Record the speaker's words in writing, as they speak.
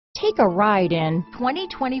Take a ride in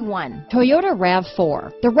 2021 Toyota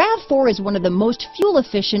RAV4. The RAV4 is one of the most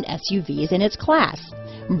fuel-efficient SUVs in its class.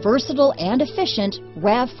 Versatile and efficient,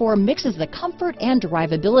 RAV4 mixes the comfort and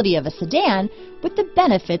drivability of a sedan with the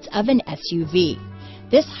benefits of an SUV.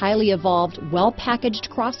 This highly evolved, well-packaged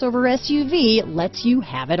crossover SUV lets you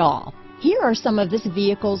have it all. Here are some of this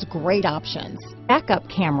vehicle's great options: backup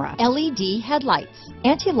camera, LED headlights,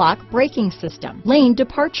 anti-lock braking system, lane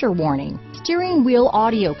departure warning, steering wheel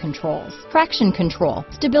audio controls, traction control,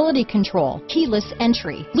 stability control, keyless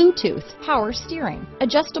entry, Bluetooth, power steering,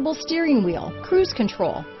 adjustable steering wheel, cruise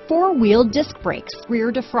control, four-wheel disc brakes,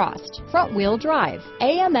 rear defrost, front-wheel drive,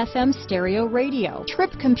 AM/FM stereo radio,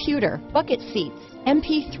 trip computer, bucket seats,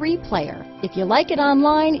 MP3 player. If you like it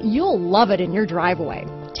online, you'll love it in your driveway.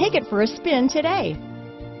 Take it for a spin today.